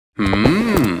Oh,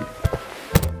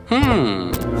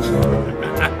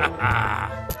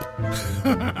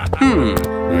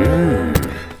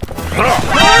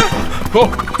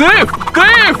 thief!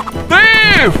 Thief!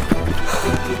 Thief!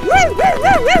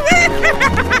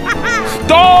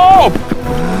 Stop!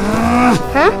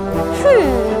 Hey!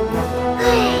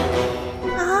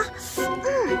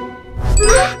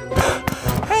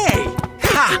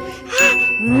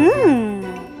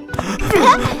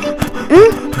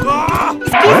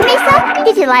 Excuse me, sir.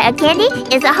 Did you like a candy?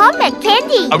 It's a homemade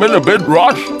candy. I'm in a bit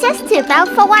rush. Just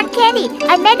 £2 for one candy.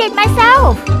 I made it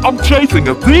myself. I'm chasing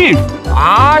a thief.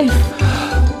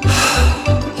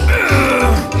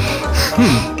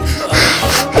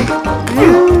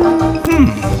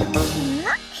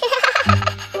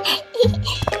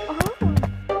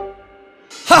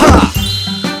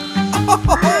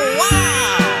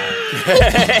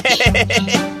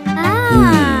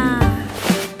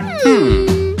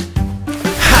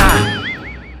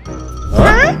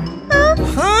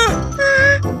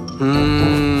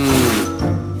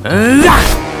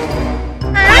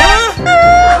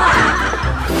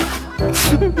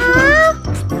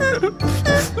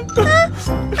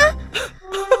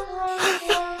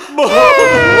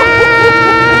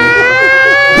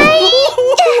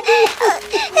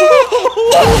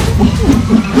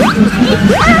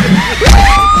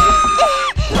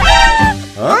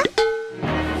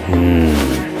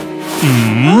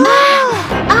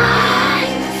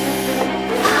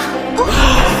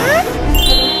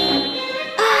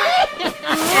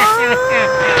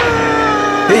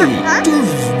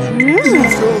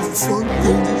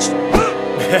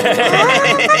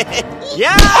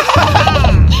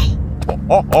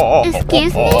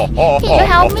 Excuse me, can you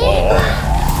help me?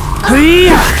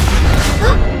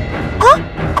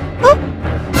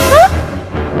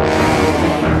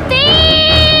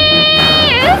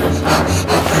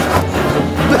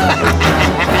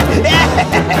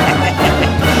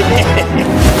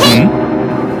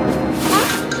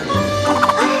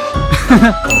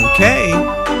 Okay.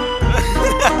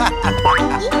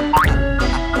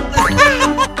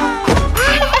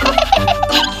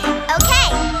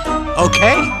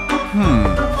 Okay.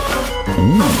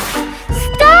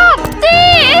 Stop,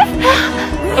 thief!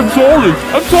 I'm sorry.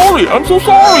 I'm sorry. I'm so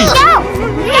sorry.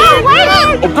 No, wait.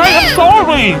 Okay, I'm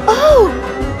sorry. Oh.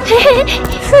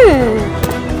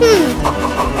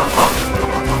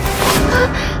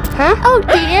 Oh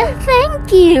dear,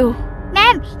 thank you.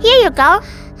 Ma'am, here you go.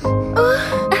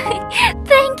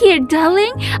 Thank you,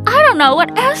 darling. I don't know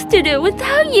what else to do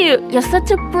without you. You're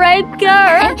such a brave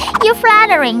girl. You're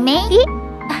flattering me.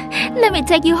 Let me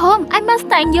take you home. I must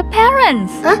thank your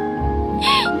parents.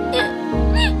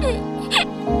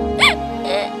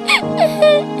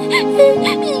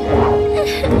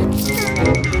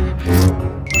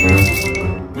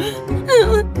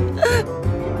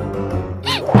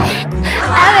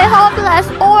 I'm a homeless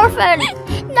orphan.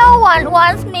 No one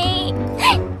wants me.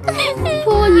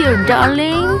 Poor you,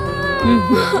 darling.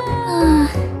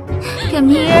 Come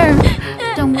here.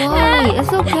 Don't worry.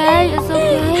 It's okay. It's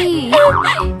okay.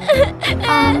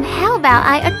 How about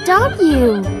I adopt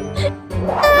you?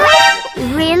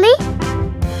 Really?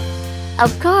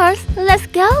 Of course. Let's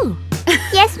go.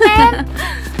 Yes, ma'am.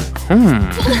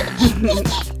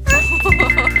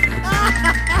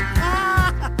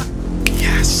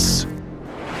 Yes.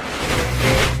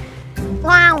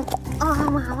 Wow.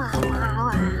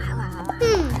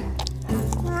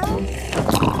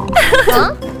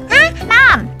 Huh?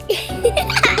 Mom.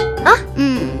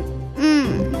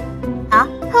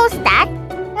 Who's that?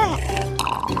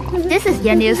 This is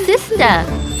your new sister.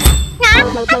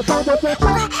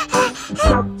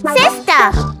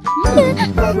 Sister.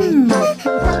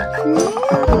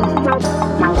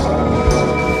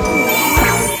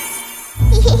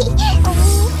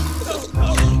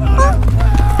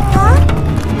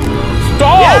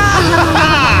 Stop!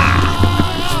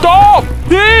 Stop!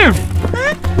 Thief!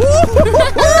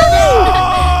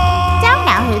 Don't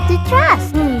know who to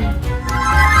trust.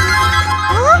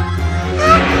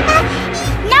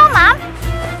 No, Mom.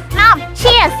 Mom,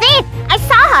 she's a thief. I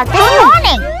saw her this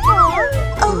morning.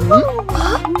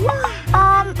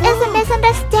 It's a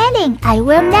misunderstanding. I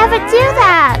will never do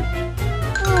that.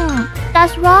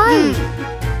 That's right.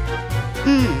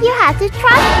 You have to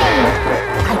trust me.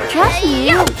 I trust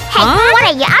you. Hey, what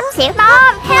are you up to?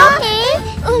 Mom, help me.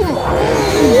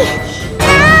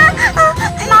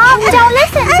 Mom, don't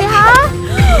listen to her.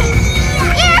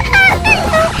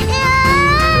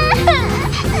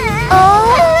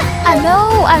 Oh, I know.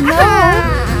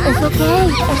 It's okay.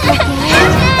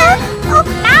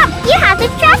 Mom, you have to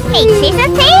trust me. She's a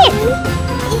thief.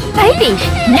 Baby,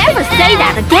 never say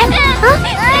that again.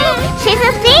 She's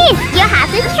a thief.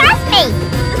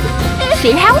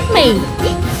 She helped me.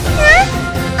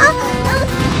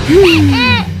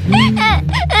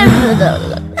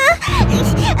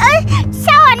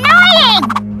 So annoying.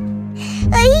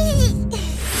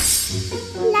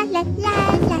 La la la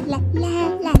la la la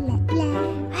la la la.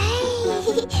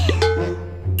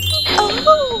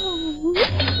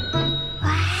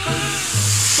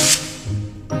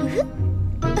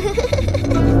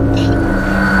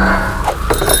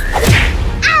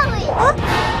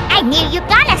 I knew you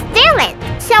gonna steal it.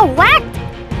 So what?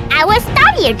 I will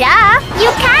stop you, duh.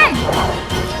 You can.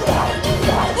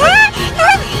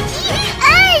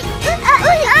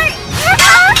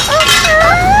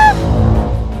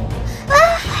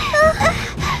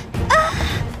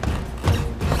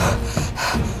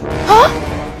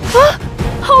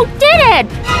 Who did it?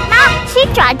 Mom, she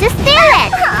tried to steal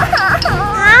it.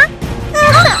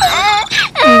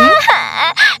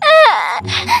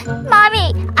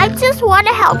 Mommy, I just want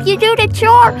to help you do the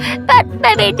chore, but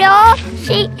baby doll,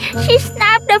 she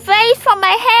snapped the vase from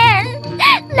my hand.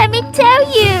 Let me tell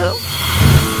you.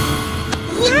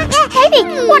 Baby,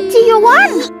 what do you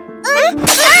want?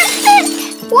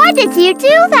 Why did you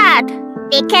do that?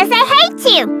 Because I hate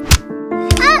you.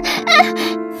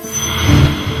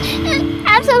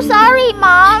 I'm so sorry,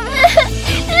 Mom.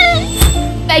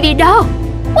 Baby doll,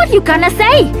 what you gonna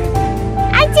say?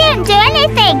 I didn't do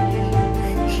anything.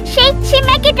 She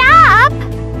make it up.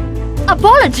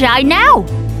 Apologize now.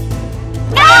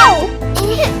 No.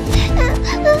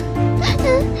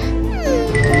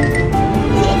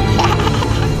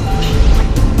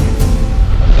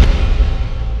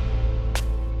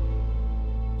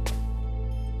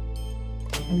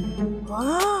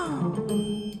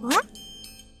 What?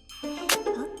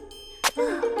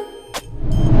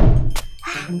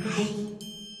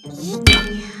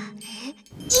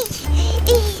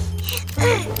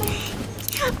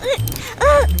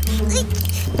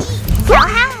 So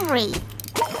hungry.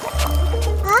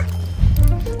 Huh?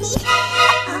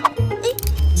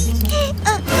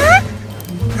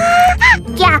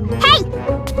 Yeah, hey!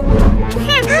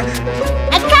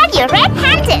 I caught you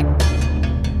red-handed.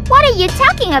 What are you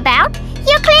talking about?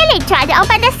 You clearly tried to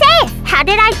open the safe. How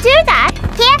did I do that?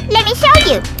 Here, let me show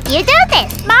you. You do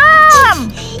this.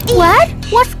 Mom! What?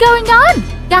 What's going on?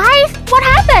 Guys, what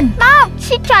happened? Mom,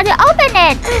 she tried to open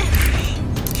it.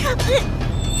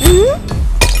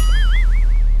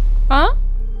 Huh?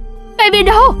 Baby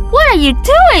doll, what are you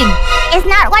doing? It's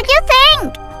not what you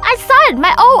think. I saw it with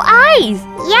my own eyes.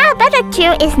 Yeah, but the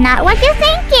truth is not what you're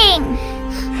thinking.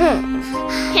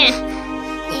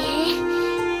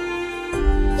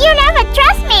 You never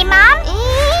trust me, Mom.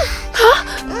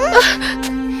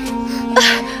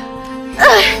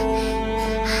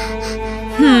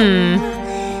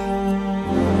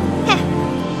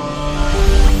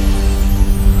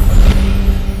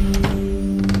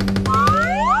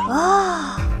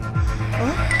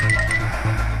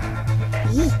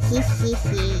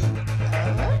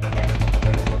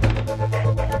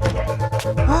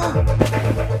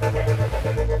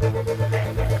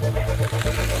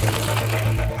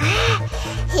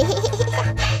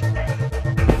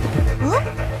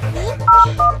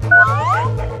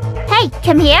 Hey,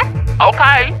 come here.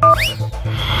 Okay.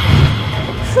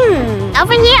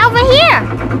 Over here, over here.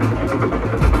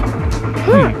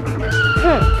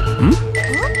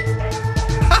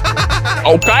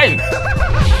 Okay.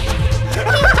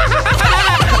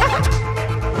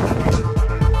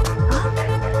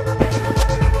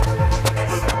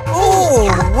 Oh,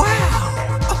 wow.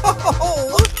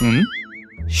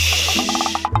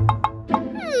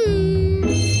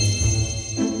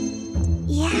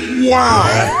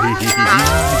 Yeah.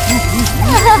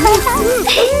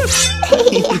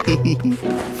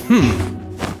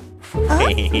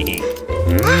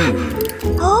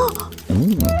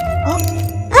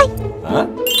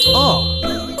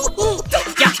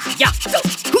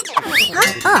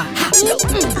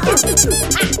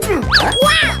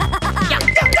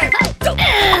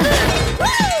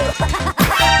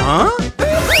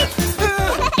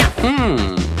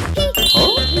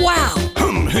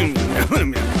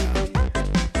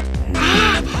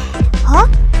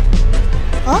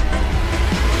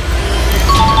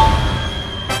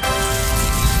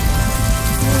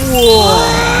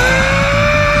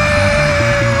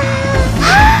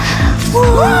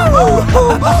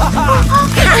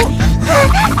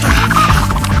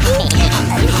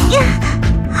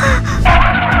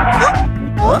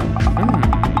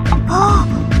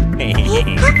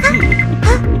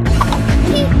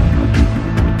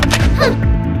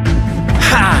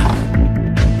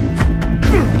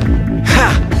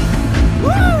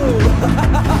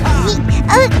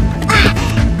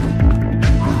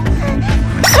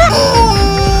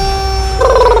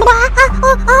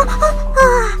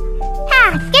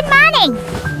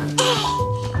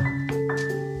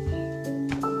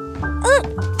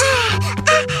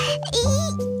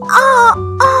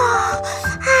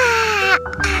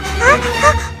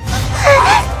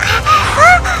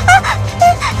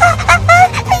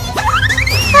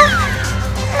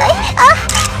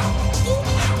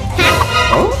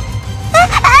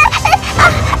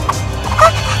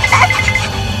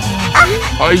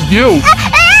 I will.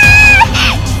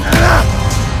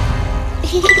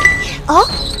 Oh,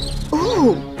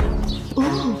 ooh,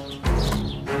 ooh.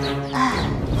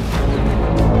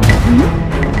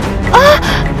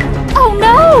 Oh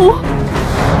no!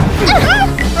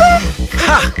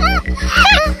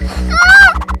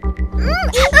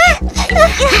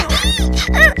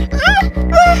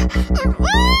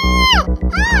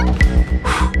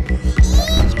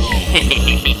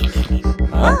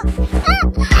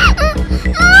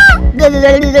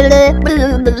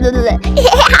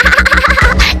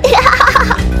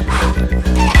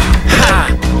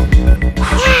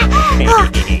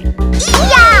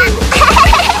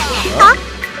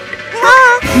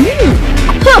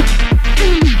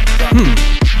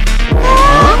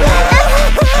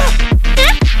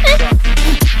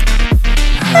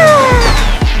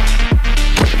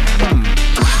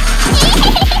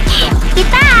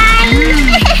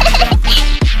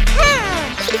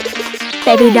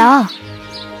 Baby doll,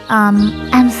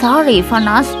 I'm sorry for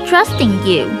not trusting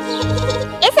you.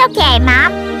 It's okay,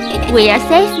 Mom. We are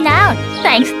safe now,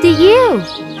 thanks to you.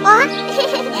 What?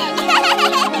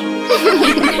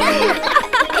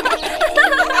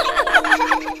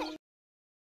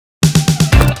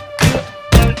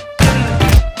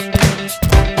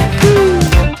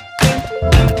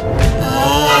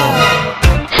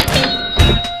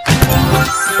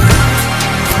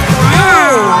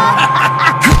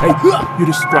 Hey, you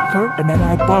distract her and then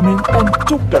I bomb in and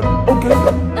took them, okay?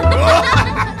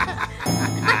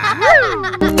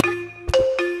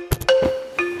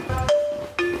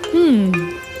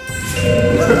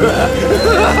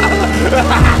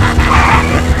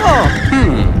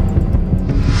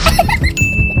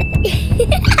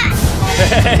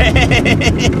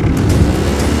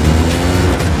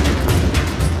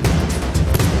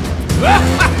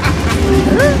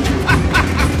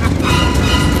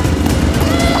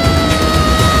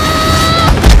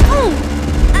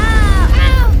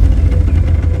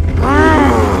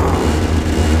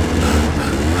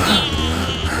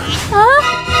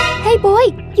 Hey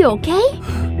boy, you okay?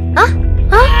 Oh,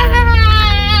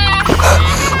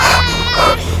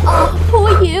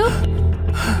 poor you.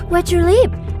 Where'd you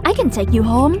live? I can take you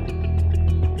home.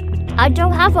 I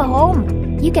don't have a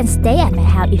home. You can stay at my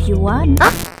house if you want.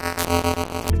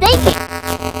 Thank you.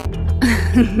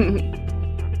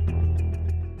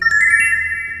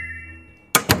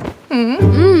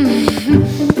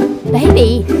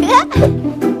 Baby.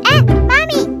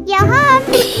 Mommy, you're home.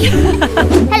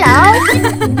 Hello.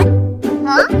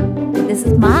 Huh? This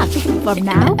is Mark. From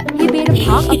now, he'll be a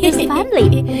part of this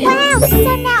family. Wow,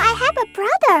 so now I have a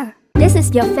brother. This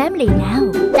is your family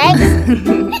now. Thanks.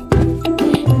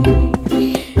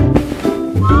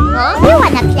 Huh? You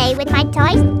wanna play with my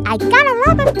toys? I got a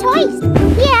lot of toys.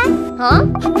 Here. Huh?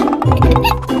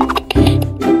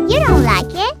 You don't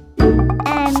like it?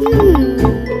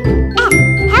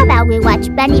 How about we watch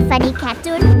Bunny Funny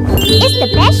Cartoon? It's the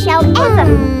best show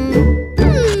ever.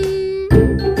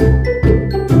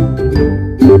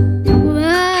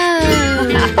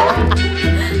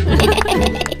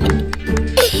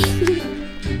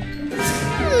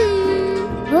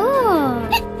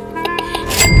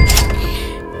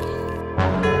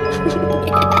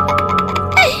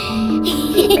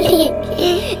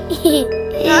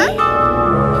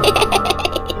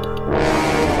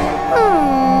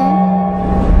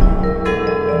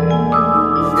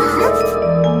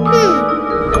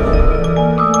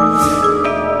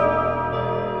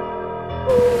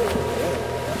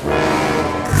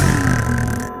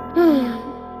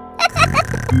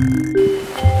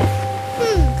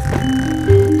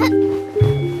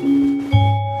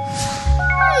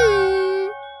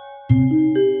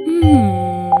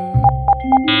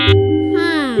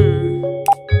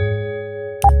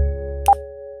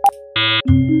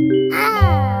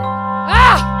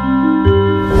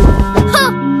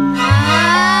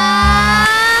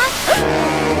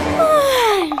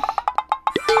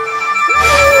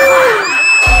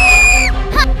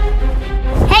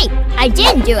 I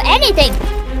didn't do anything.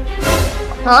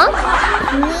 Huh?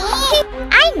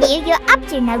 I knew you're up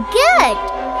to no good.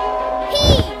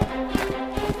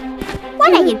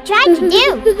 What are you trying to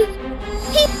do?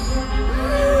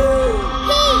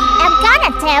 I'm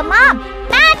gonna tell Mom.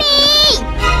 Mommy!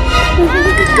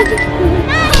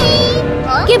 Mommy!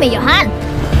 Huh? Give me your hand.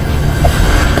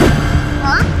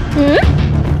 Huh?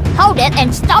 Hold it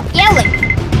and stop yelling.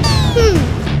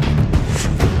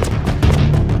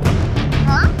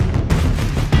 Huh?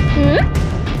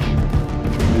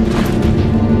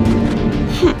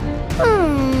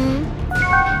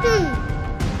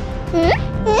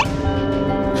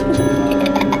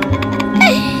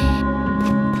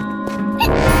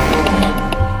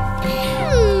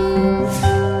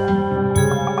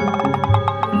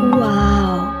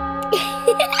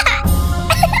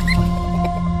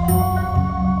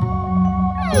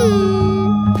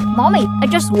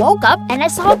 just woke up and I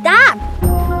saw that.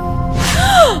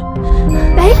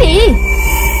 Baby!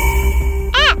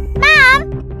 Mom!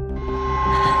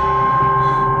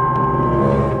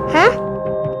 Huh?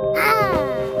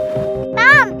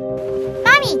 Mom!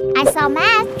 Mommy, I saw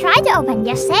Matt try to open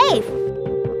your safe.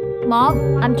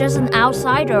 Mom, I'm just an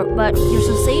outsider, but you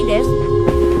should see this.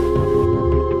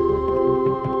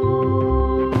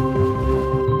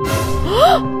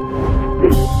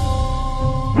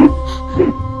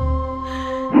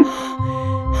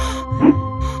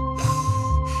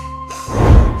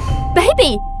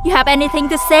 Baby, you have anything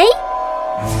to say?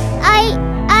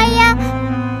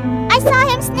 I saw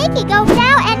him sneaky go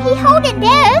down and he holding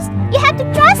this. You have to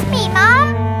trust me,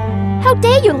 Mom. How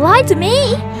dare you lie to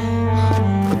me?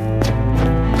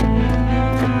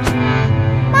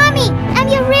 Mommy, I'm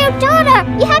your real daughter.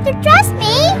 You have to trust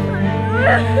me.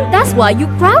 That's why you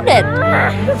crowded.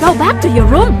 Go back to your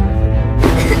room.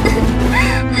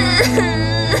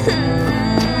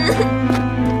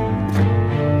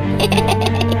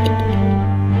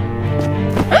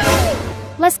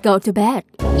 Let's go to bed.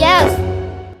 Yes.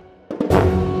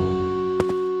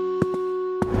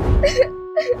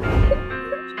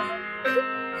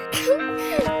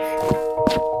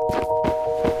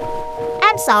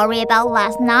 I'm sorry about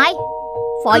last night.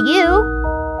 For you.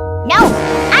 No,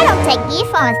 I don't take gift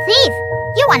from a thief.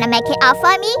 You want to make it up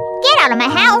for me? Get out of my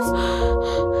house.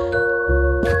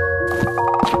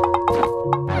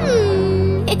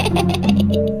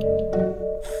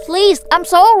 Please, I'm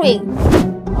sorry.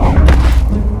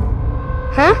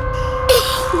 Huh?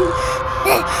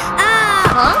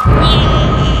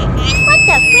 What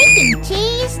the freaking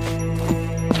cheese?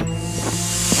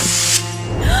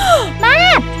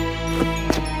 Matt!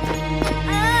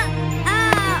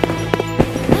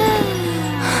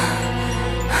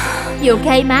 You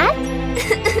okay, Matt?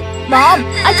 Mom,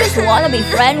 I just want to be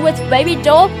friends with baby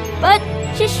doll, but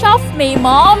she shoved me,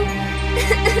 Mom.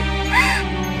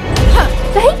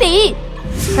 Baby!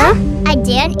 Huh? I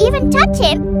didn't even touch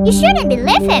him. You shouldn't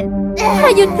believe him. What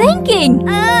are you thinking?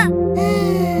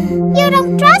 You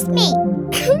don't trust me.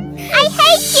 I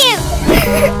hate you.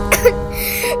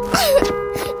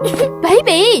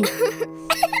 Baby!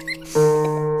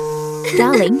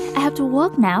 Darling, I have to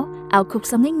work now. I'll cook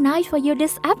something nice for you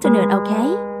this afternoon,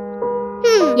 okay?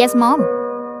 Yes, Mom.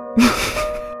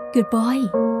 Good boy.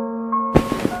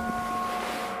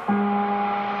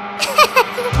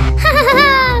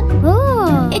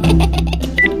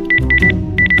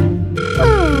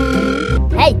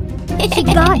 Hey, she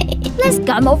gone. Let's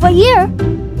come over here.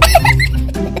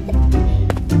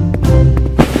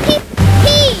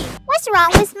 What's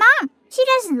wrong with Mom? She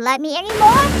doesn't love me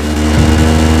anymore.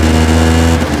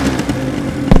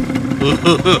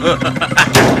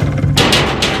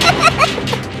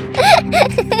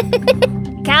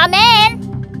 Come in.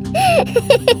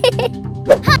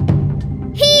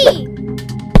 He.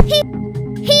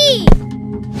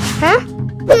 Huh?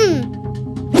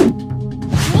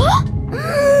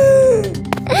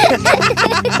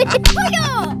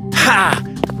 Ha!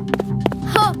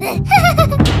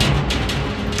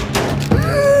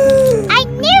 I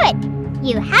knew it!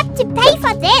 You have to pay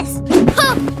for this!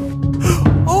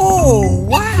 Oh,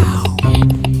 wow!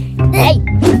 Hey!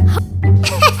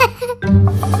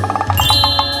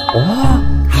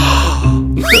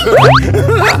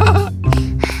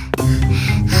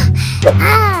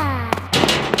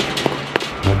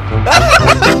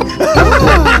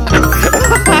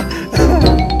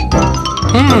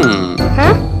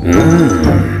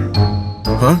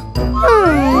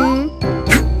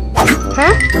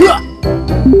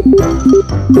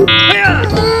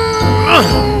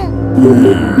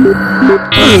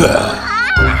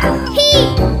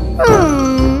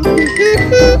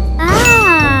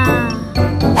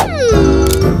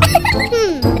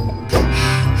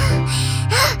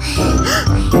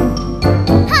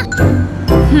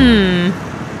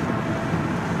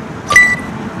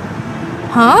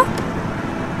 Huh?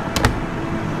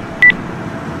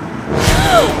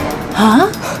 Huh?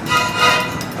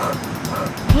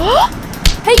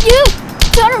 Hey, you!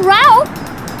 Turn around!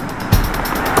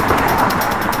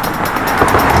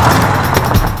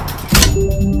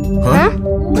 Huh?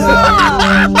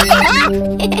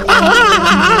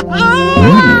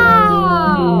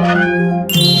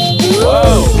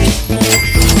 Whoa!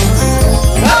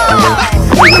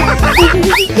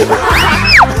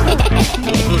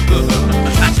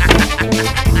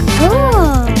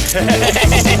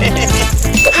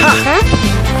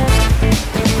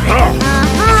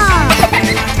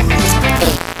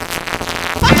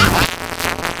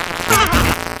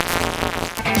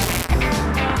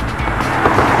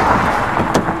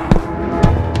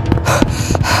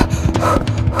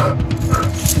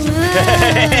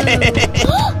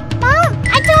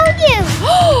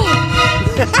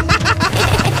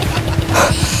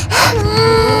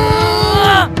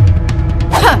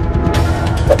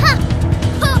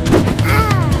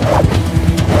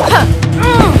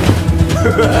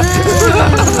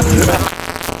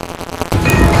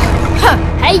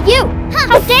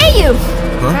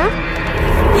 you.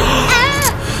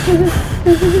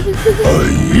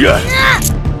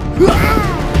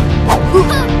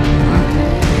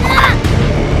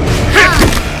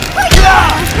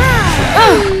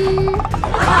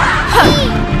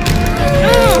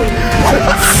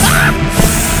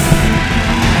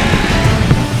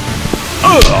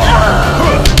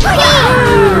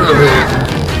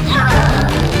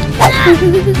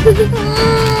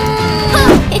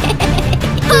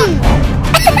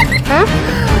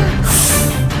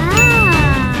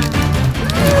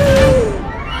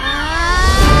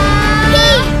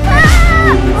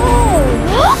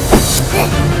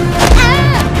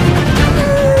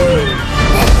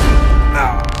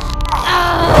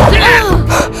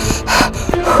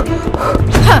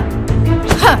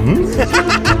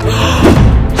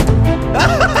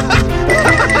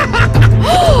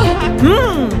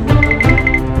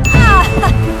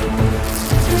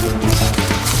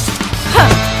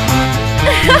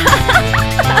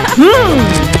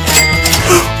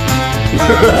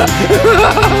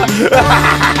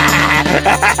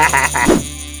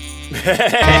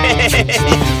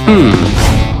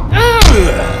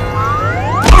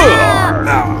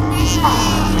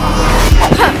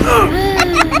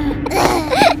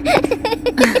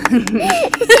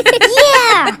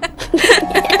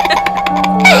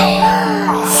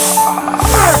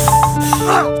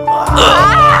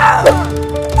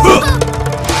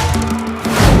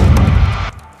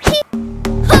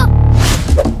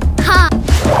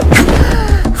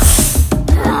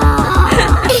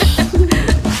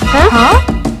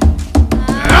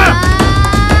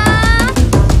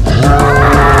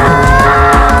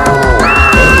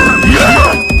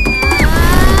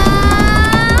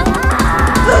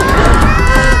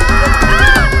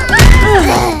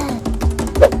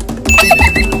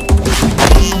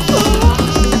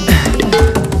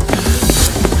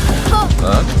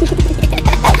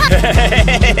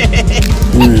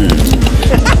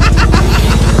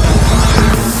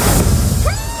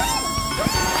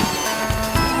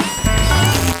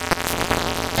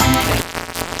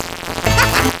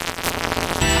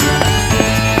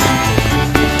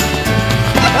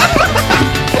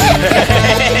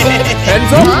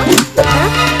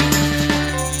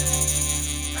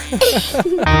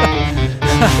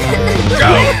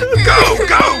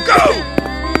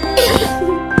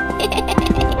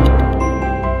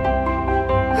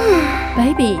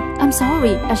 Baby, I'm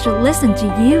sorry. I should listen to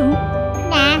you.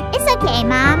 Nah, it's okay,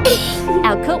 Mom.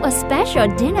 I'll cook a special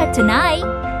dinner tonight.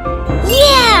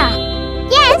 Yeah!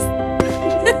 Yes!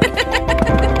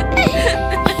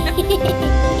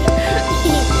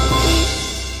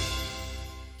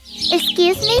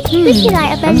 Excuse me, would you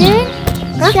like a balloon?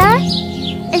 Sir?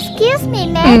 Excuse me,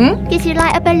 ma'am. Would you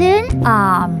like a balloon?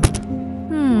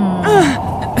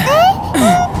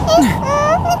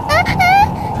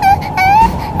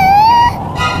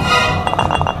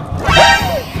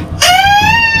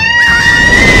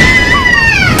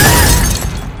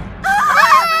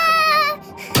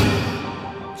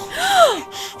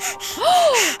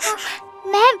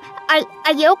 Ma'am,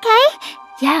 are you okay?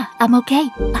 Yeah, I'm okay.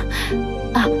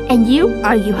 And you?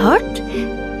 Are you hurt?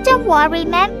 Don't worry,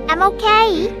 ma'am. I'm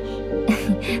okay.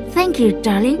 Thank you,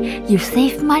 darling. You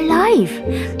saved my life.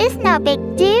 It's no big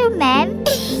deal, ma'am.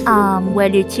 Where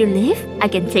did you live? I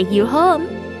can take you home.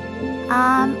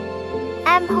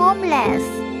 I'm homeless.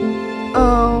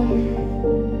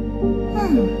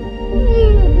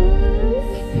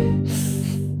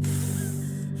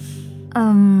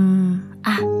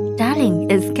 Darling,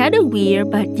 it's kind of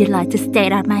weird, but you'd like to stay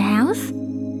at my house?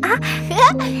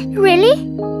 Really?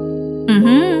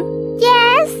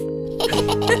 Yes.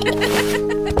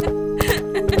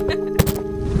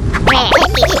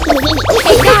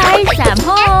 Hey guys, I'm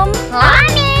home.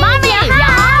 Mommy, you're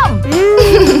home.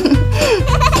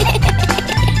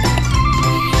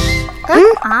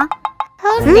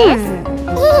 Who's this?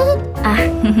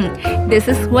 This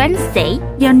is Wednesday,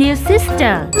 your new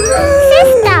sister.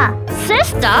 Sister.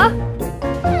 Sister?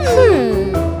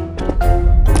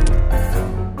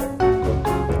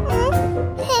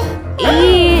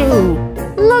 Ew!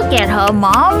 Look at her,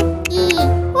 Mom.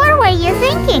 What were you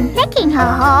thinking, taking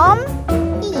her home?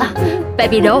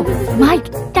 Baby doll,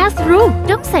 Mike, that's rude.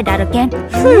 Don't say that again.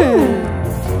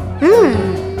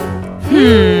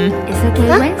 It's okay,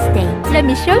 Wednesday. Let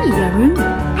me show you your room.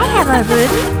 I have a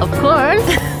room. Of course.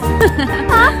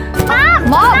 Mom!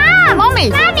 Mommy!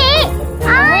 Mommy!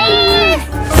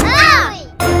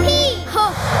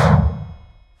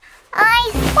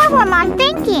 What were Mom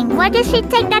thinking? Why did she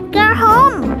take that girl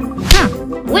home?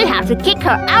 We have to kick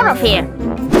her out of here.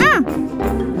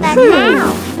 But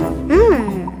how?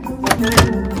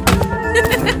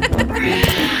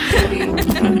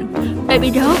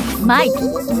 Mike,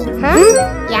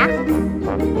 Yeah?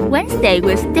 Wednesday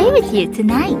will stay with you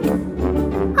tonight.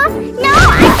 Huh? No,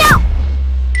 I don't!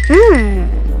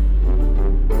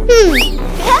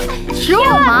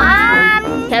 Sure, Mom.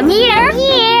 Come here.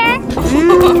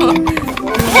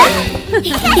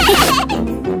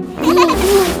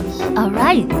 All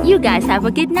right, you guys have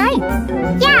a good night.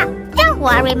 Yeah, don't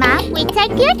worry, Mom. We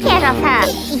take good care of her.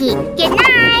 Good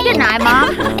night. Good night,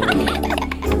 Mom.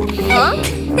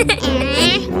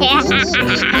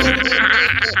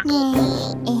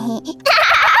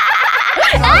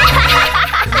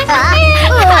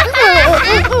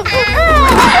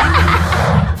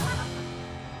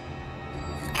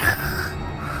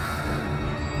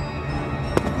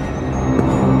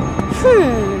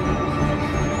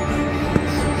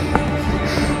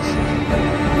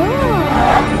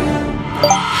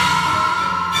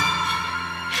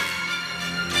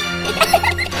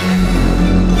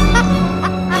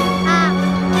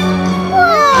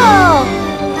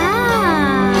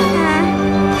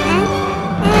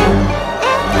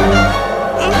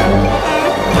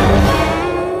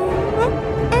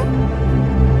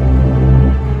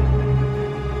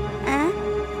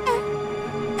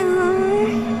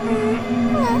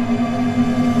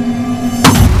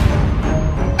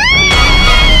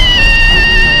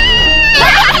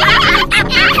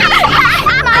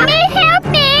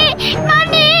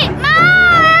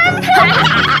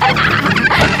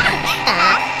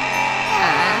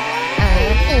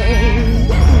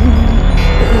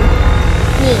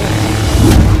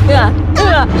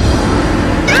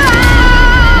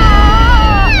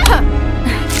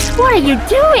 What are you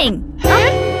doing?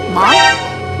 Mom?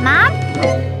 Mom?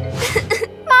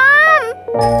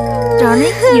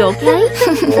 Darling, you okay?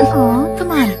 Oh,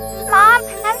 come on. Mom,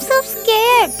 I'm so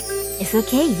scared. It's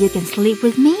okay, you can sleep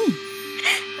with me.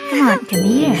 Come on, come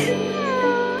here.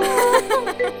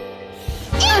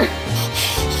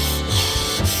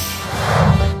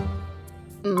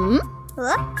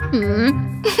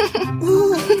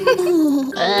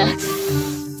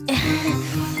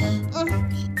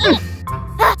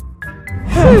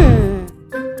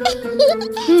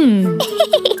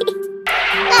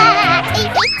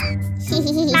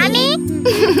 Mommy?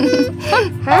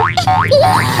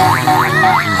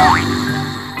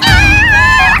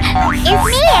 It's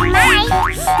me and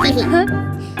Mike.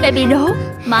 Baby doll,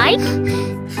 Mike?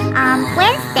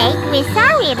 Wednesday, we're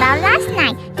sorry about last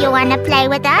night. You wanna play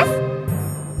with us?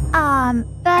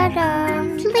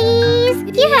 Please,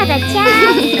 give us a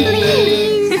chance,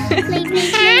 please.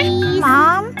 Please.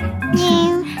 Mom?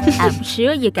 Yeah. I'm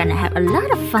sure you're gonna have a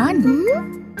lot of fun.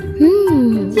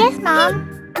 Yes, Mom.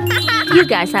 You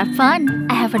guys have fun.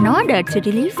 I have an order to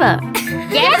deliver.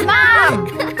 Yes, Mom.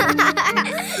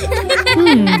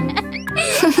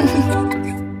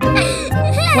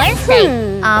 Wednesday,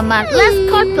 let's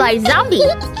cosplay zombie.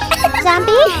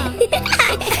 Zombie?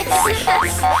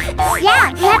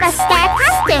 Yeah, we have a scare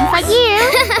costume for you.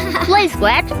 Please,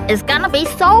 Wet. It's gonna be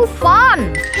so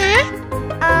fun.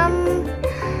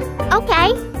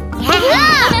 Okay.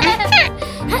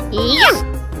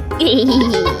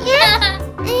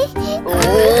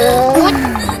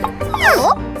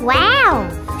 Wow.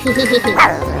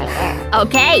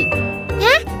 Okay.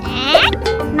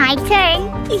 My turn.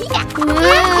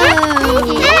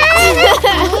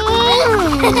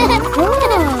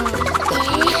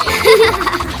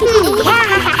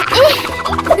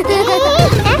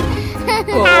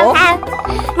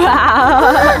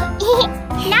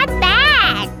 Not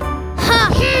bad.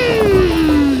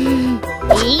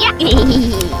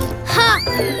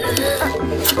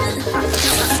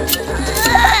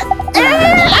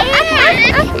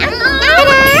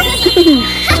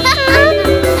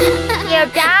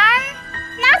 You're done?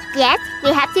 Not yet. We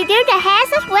have to do the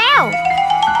hairs as well.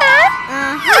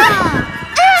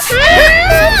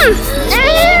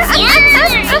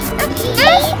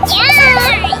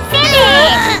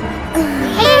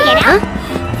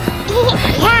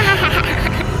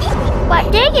 What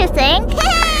do you think?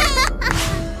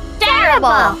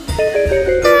 Terrible.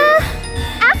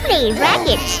 Ugly,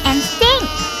 ragged, and stink.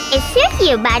 It suits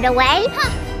you, by the way.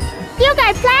 You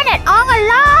guys planned it all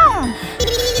along.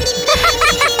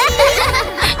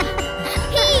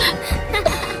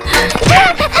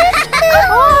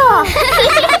 Oh,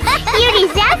 you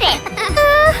deserve it.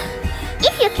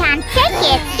 If you can't take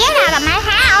it, get out of my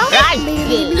house. Right.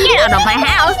 Get out of my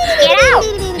house. Get out.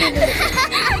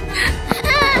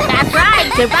 That's right.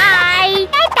 Goodbye.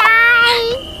 Bye-bye.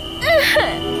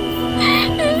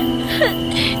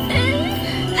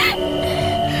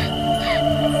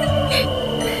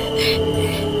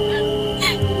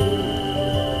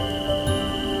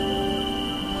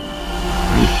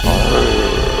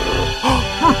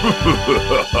 Thief!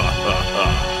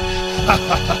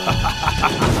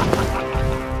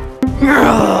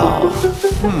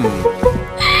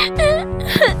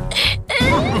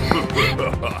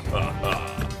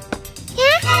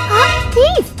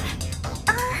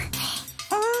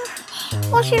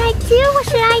 What should I do? What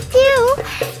should I do?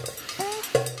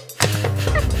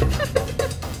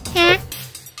 Huh?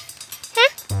 Huh?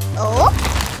 Oh?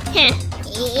 Huh?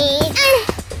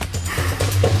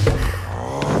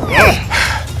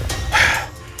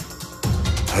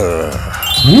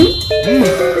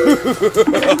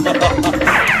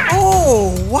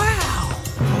 Oh, wow!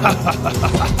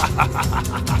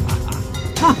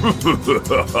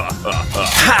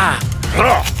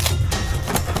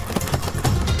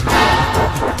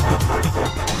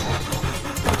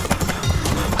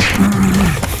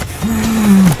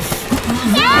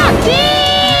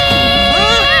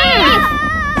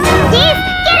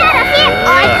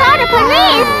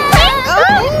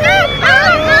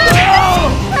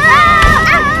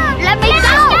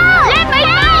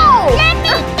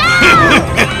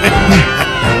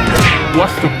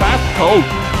 What's the passcode?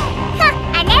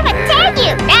 I never tell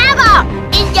you. Never.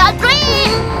 In your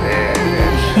dream.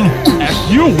 As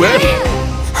you wish.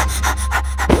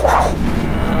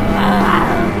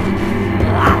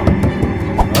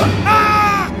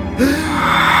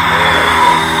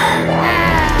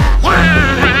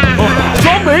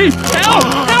 Zombie! Help!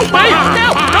 Help me! Help! No!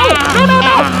 No! No! No!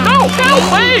 No! Help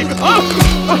me!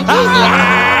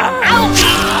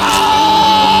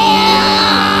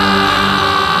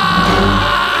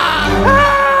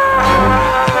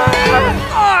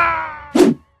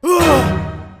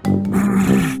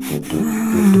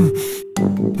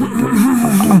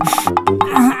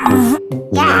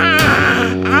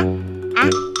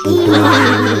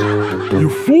 You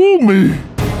fool me!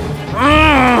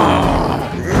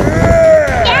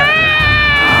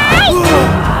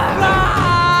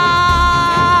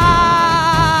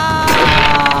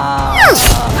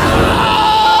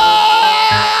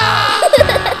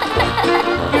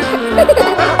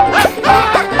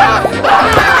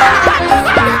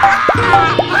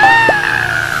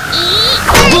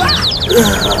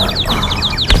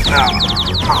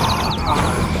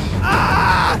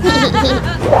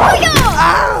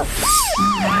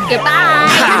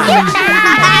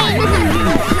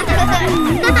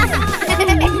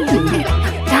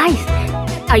 Guys,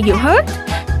 are you hurt?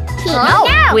 No,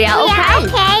 we are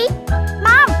okay.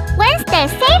 Mom, Wednesday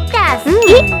saved us.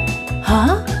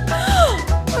 Huh?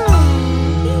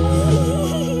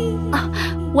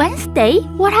 Wednesday,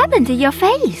 what happened to your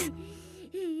face?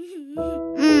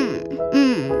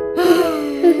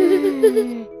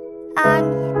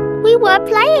 We were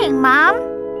playing, Mom.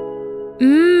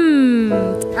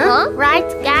 Right,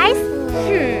 guys?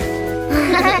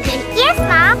 Yes,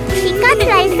 Mom. We got to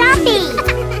play zombie.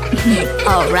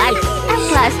 Alright, I'm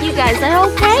glad you guys are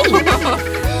okay.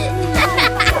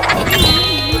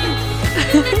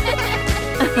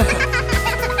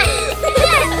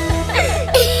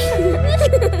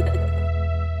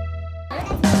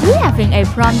 We're having a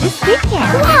prom this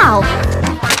weekend. Wow.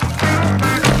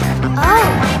 Oh.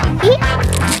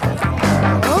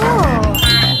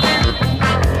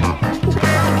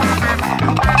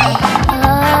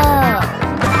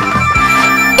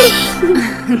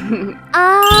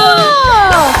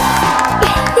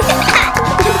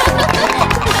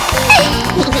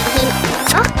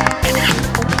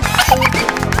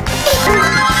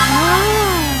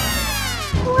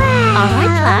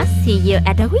 Alright class, see you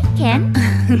at the weekend.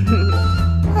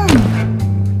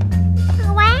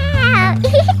 Wow.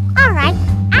 Alright,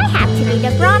 I have to be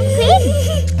the prom queen.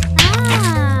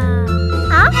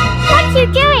 Huh? What you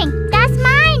doing? That's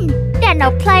mine. There's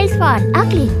no place for an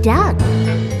ugly duck.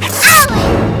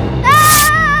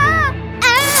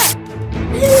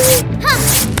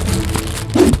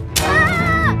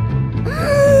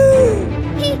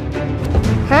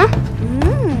 Huh?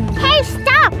 Hey,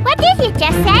 stop! What did you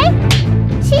just say?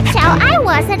 She told I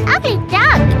was an ugly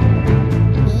duck.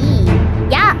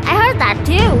 Yeah, I heard that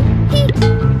too.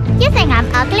 You think I'm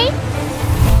ugly?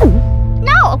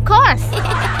 No, of course.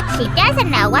 She doesn't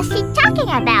know what she's talking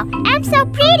about. I'm so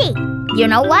pretty. You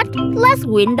know what? Let's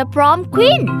win the prom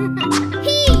queen.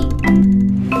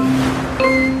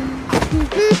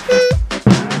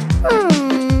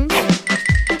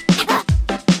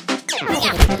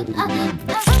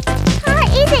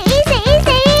 Easy, easy,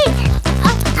 easy.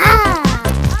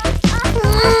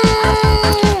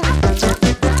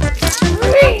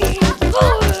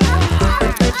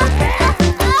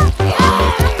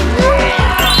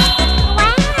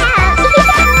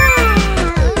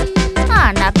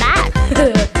 Not bad.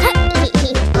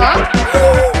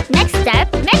 Next step,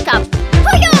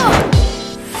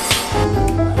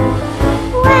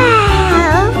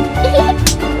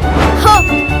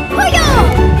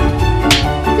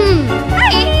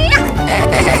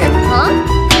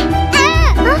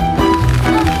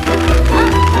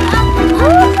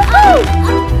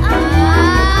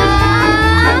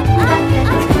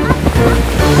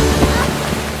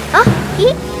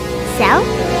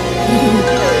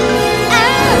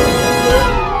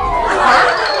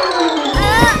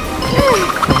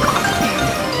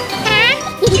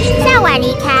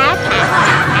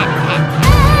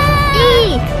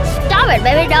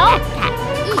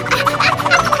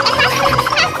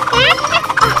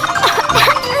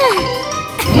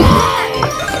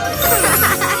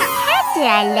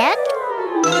 I look?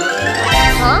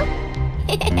 Huh?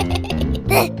 Easy,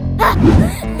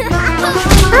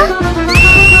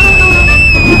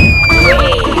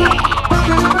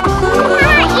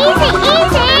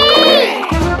 easy!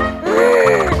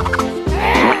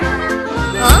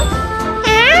 Huh?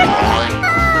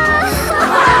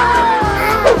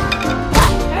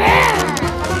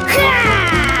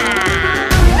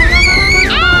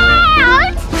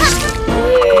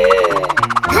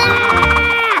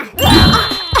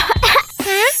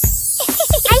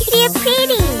 I feel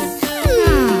pretty.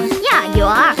 Yeah, you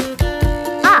are.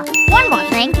 Ah, one more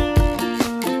thing.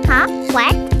 Huh?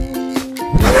 What?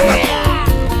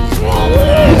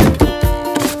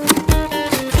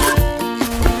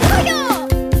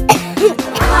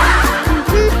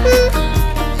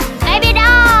 Baby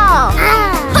doll!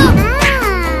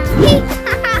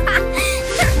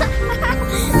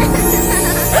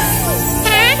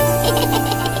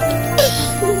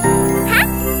 Huh?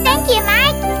 Thank you,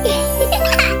 Mike.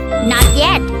 Not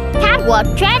yet. Catwalk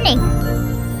training.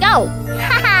 Go.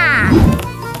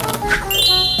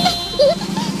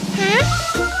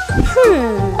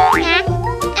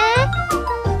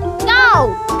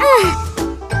 Go.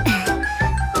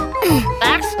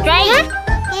 Back straight.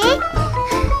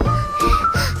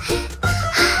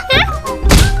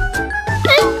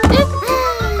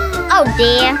 Oh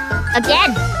dear.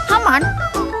 Again. Come on.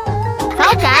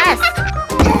 Focus.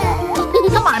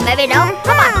 Come on, baby doll.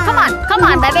 Come on, come on, come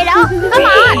on, baby doll. Come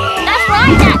on. That's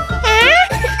right.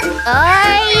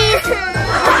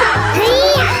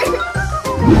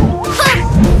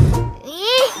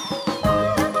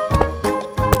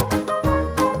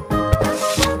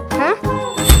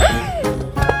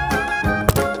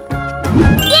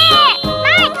 Yeah,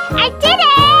 Mike, I did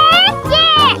it.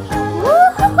 Yeah.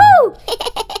 Woohoo.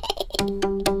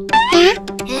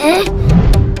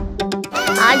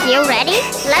 Are you ready?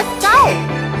 Let's go.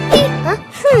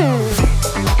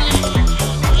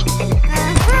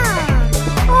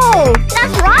 Oh,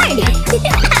 that's right.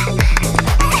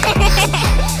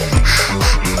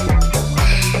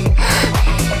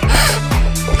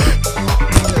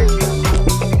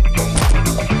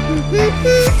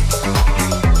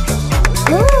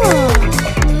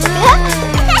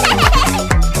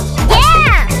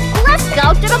 Yeah, let's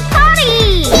go to the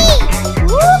party.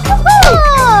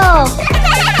 Woohoo!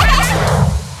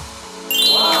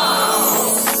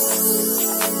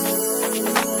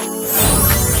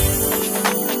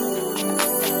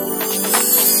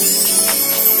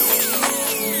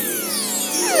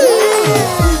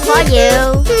 For you.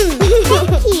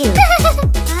 Thank you.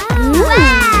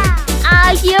 Wow.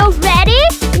 Are you ready?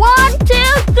 1, 2,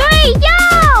 3,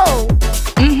 go!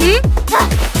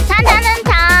 Tan tan tan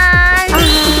tan.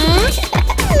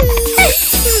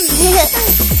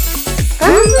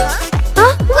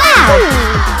 Wow.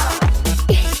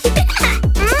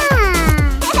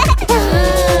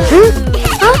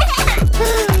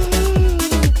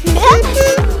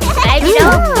 Baby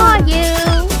doll for you.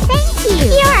 Thank you.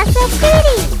 You are so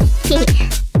pretty.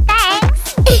 Thanks.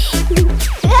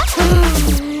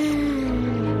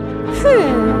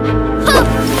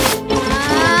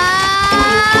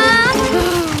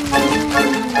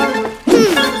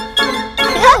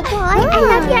 Oh boy, I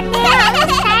love your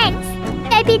nails. Thanks.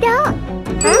 Baby doll.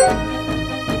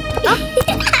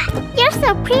 You're so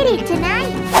pretty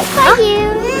tonight. For you.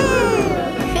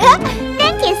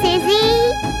 Thank you, Susie.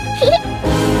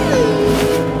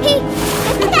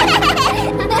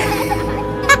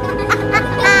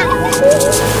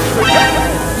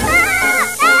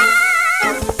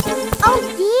 Oh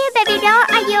dear, baby doll,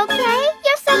 are you okay?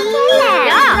 You're so scared,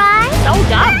 right? Don't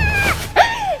jump.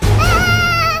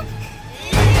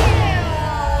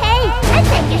 Hey, I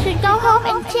think you should go home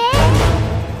and change.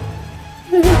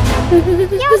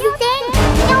 You stink.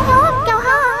 Go home, go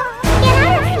home. Get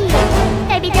out of here.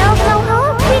 Baby doll, go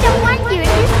home. We don't want you in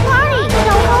this party.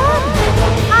 Go home.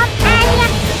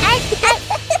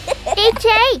 DJ,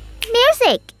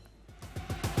 music.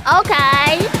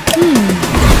 Okay.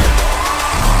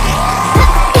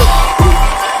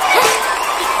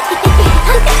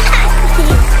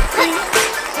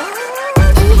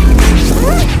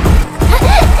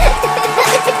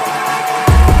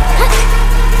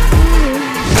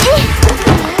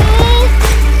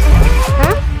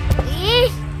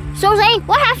 Susie,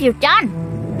 what have you done?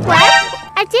 What?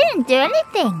 I didn't do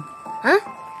anything. Huh?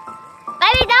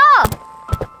 Baby doll!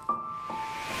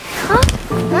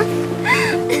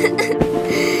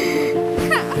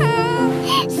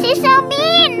 She's so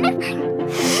mean.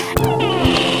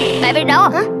 Baby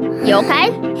doll, you okay?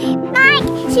 Mike,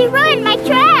 she ruined my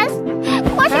dress.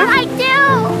 What should I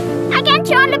do? I can't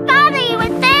join the party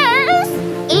with this.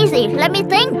 Easy, let me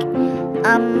think. Baby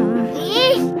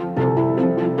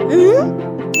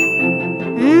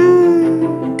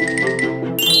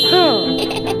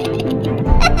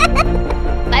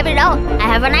doll, I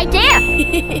have an idea.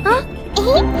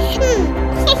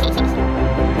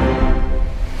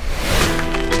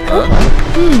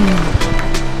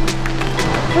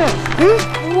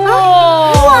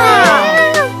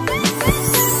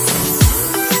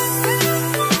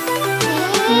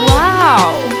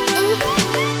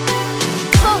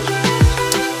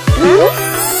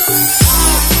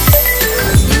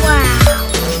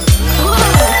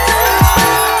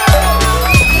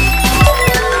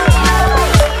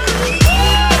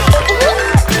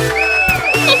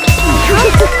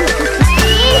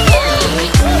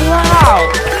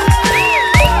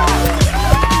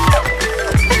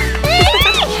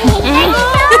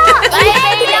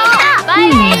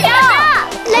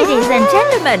 Ladies and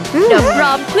gentlemen, the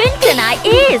prom queen tonight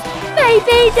is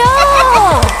Baby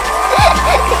Doll.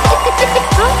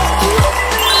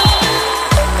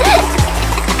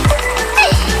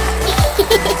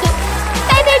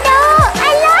 Baby doll, I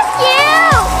love you.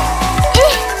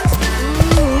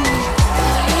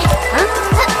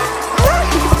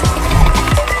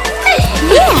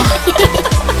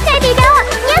 Baby doll,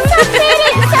 you're so pretty,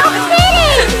 so pretty.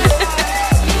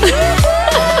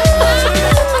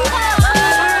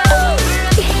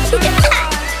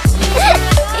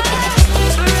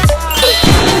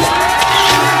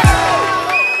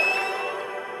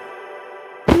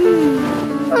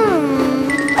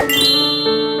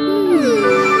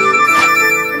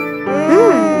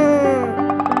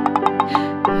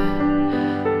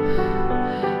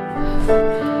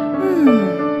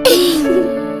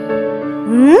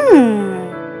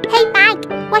 Hey Mike,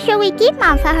 what should we give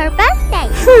Mom for her birthday?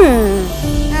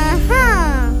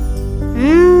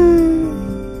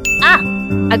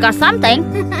 I got something.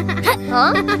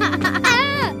 Huh?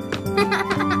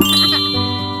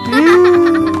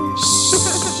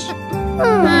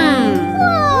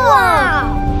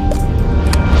 Wow.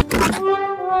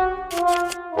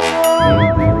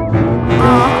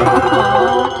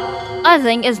 I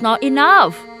think it's not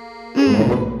enough.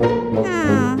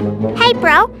 Hey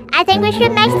bro, I think we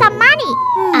should make some money.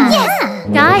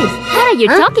 Guys, what are you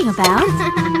talking about?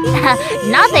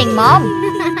 Nothing, Mom.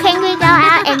 Can we go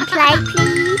out and play,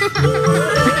 please?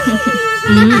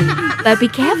 But be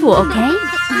careful, okay?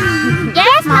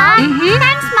 Yes, Mom.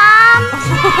 Thanks, Mom.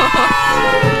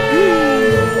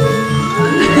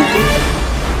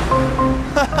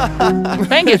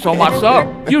 Thank you so much, sir.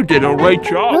 You did a great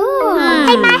job.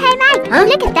 Hey Mike,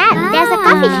 look at that. There's a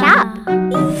coffee shop.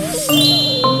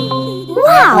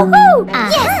 Wow.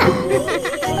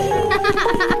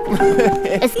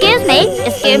 Excuse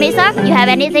me, sir. You have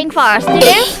anything for us to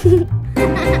do?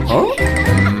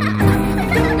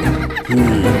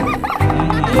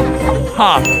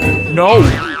 Huh? No.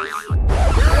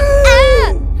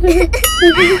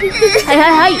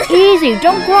 Hey, easy,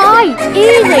 don't cry.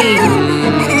 Easy.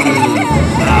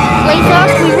 Please, sir,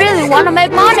 we really want to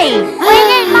make money. We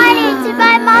need money to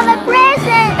buy Mom a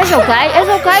present. It's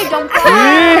okay, don't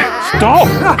cry. Stop.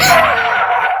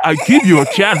 I give you a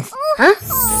chance.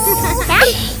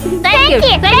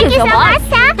 Thank you so much.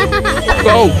 sir.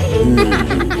 Go.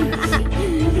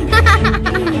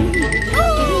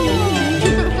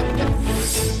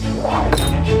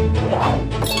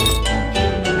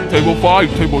 Table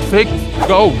 5, table 6,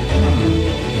 go.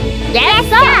 Yes,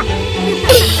 sir.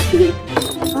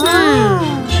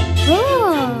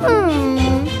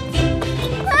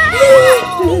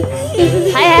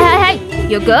 Hey,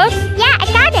 you good? Yeah, I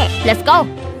got it. Let's go.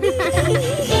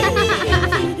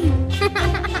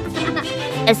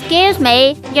 Excuse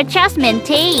me, your jasmine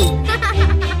tea.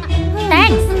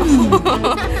 Thanks.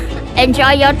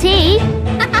 Enjoy your tea.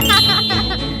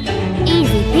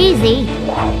 Easy peasy.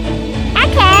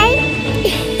 Okay.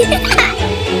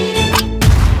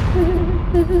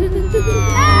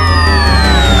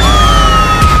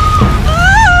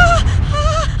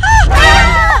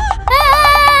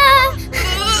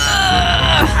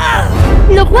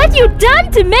 Look what you've done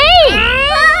to me!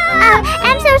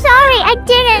 I'm so sorry. I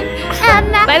didn't.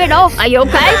 Baby doll, are you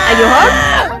okay? Are you hurt?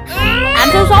 I'm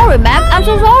so sorry, ma'am. I'm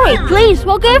so sorry. Please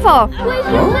forgive her. Hey,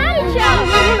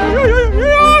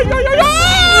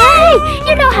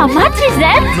 you know how much is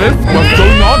that? Miss, what's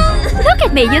going on? Look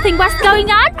at me. You think what's going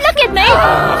on? Look at me.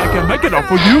 I can make it up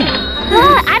for you.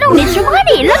 I don't need your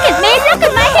money. Look at me. Look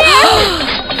at my hair.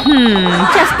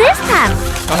 Just this time.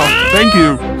 Thank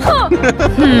you.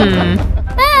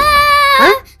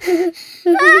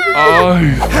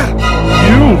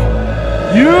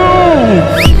 You.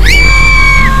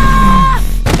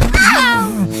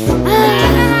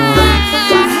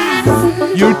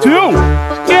 You too.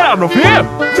 out of here!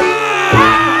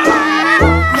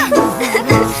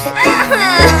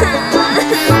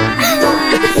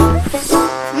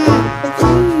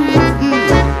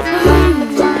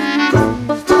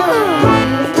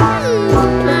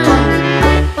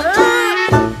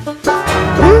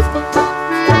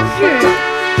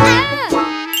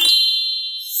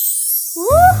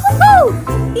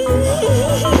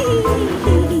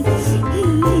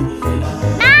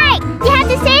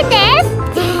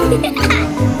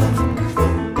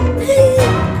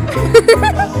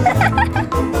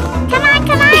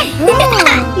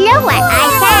 Look what I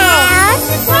found!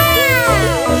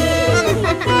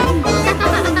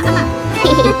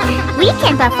 We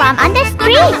can perform on the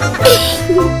street!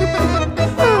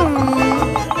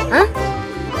 Huh?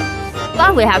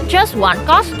 But we have just one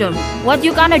costume. What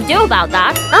you gonna do about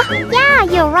that? Yeah,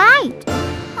 you're right!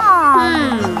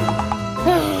 Mine!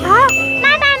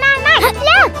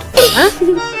 Look!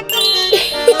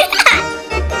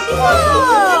 Whoa!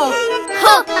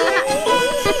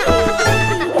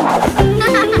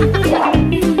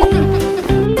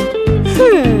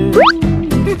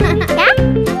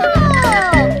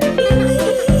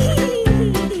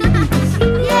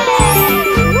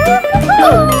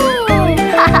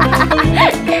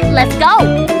 Let's go!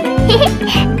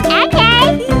 Okay!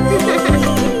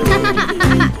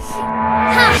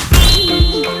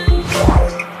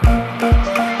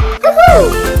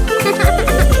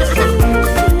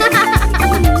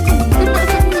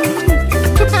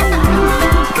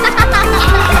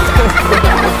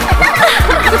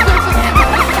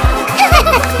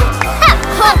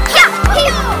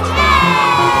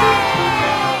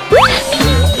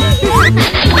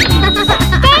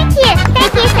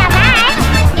 Thank you so much!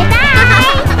 Goodbye!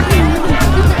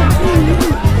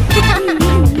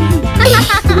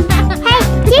 Hey,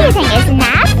 do you think it's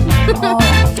enough?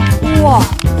 Whoa!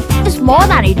 It's more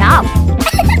than enough.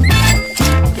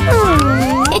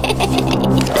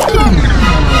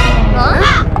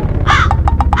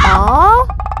 Oh?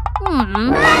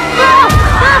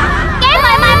 Give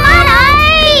me my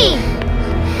money!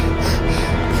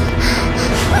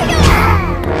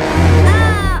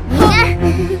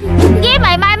 Give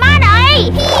me my money!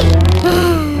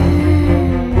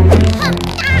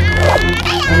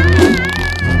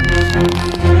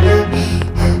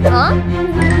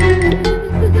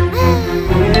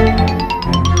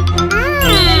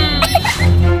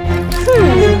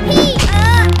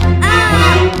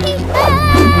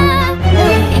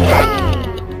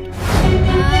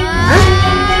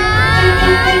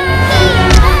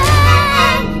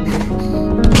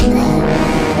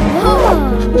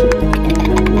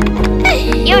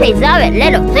 You deserve it,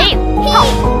 little thief.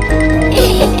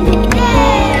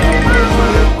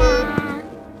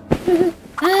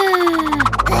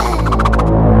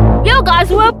 You guys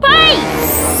will pay!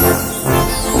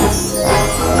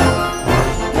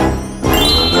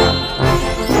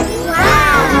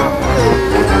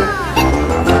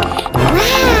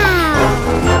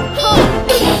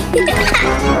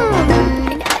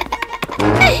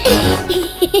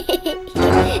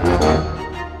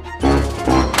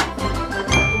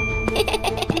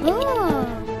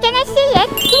 Can I see it?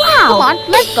 Wow! Come on,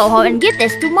 let's go home and give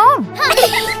this to Mom.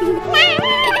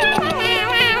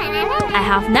 I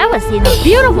have never seen a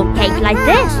beautiful cake like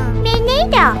this. Me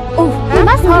neither. Oh, we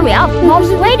must hurry up. Mom's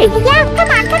waiting. Yeah, come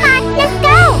on, let's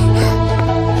go.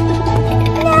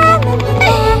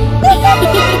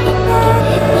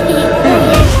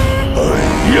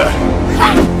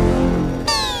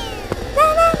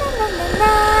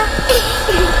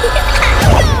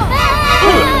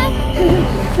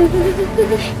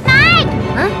 Mike!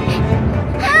 Huh?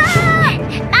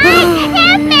 Mike,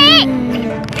 help me!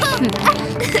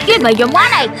 Give me your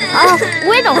money.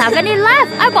 We don't have any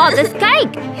left. I bought this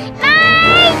cake.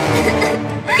 Mike!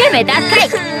 Give me that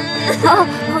cake.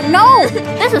 No,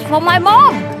 this is for my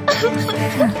mom.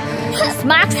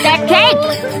 Smash that cake.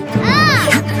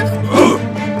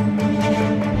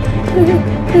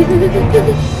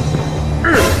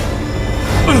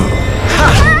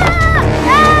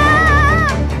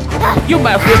 You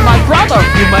mess with my brother,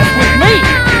 you mess with me!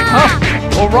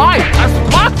 Alright, I'll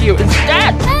smack you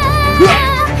instead!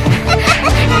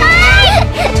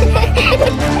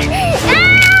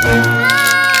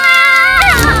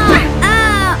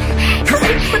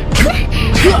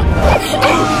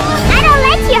 I don't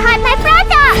let you hurt my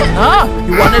brother! Huh?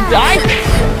 You wanna die?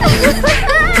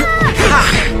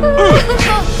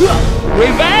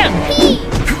 Revenge!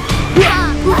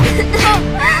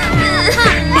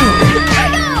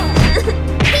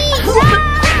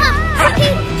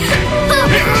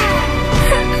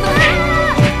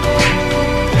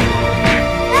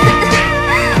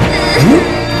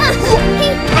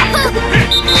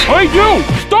 Hey, you!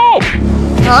 Stop!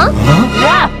 Huh?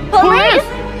 Yeah! Police!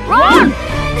 Run!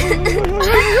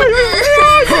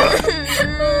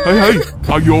 Hey,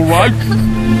 are you alright?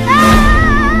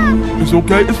 It's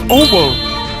okay, it's over.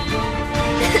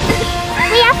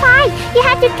 We are fine. You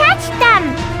have to catch them.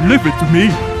 Leave it to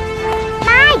me.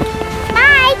 Mike!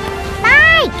 Mike!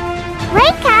 Mike!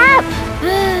 Wake up!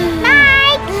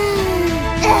 Mike!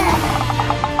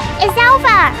 It's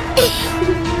over.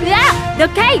 Yeah, the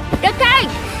cake! The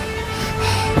cake!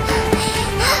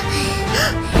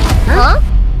 Huh?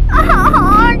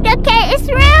 Oh, the cake is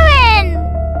ruined.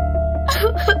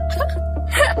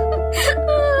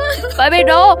 Baby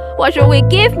doll, what should we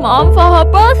give Mom for her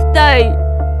birthday?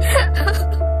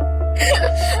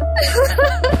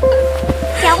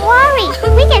 Don't worry.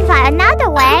 We can find another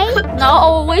way.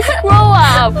 No, we screw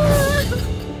up.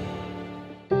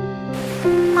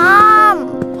 Mom!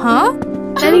 Huh?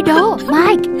 Baby doll,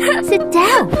 Mike, sit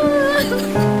down.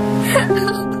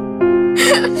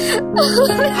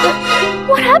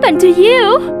 What happened to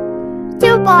you?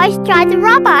 2 boys tried to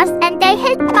rob us and they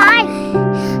hit Mike.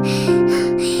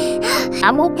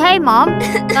 I'm okay, Mom.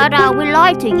 But we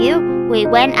lied to you. We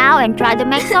went out and tried to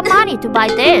make some money to buy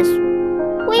this.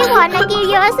 We want to give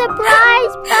you a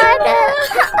surprise, but...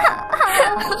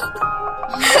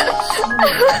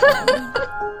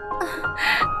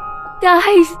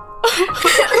 Guys.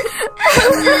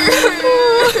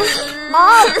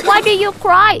 Mom, why do you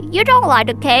cry? You don't like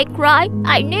the cake, right?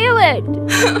 I knew it.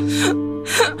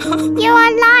 You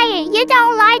are lying. You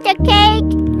don't like the cake.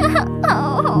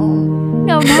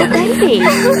 No, baby.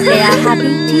 They are happy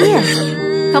tears.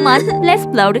 Come on, let's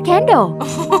blow the candle.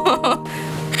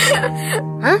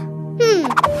 Huh?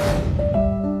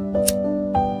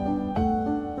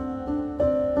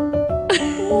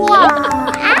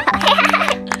 Wow.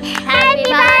 Happy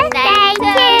birthday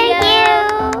to you.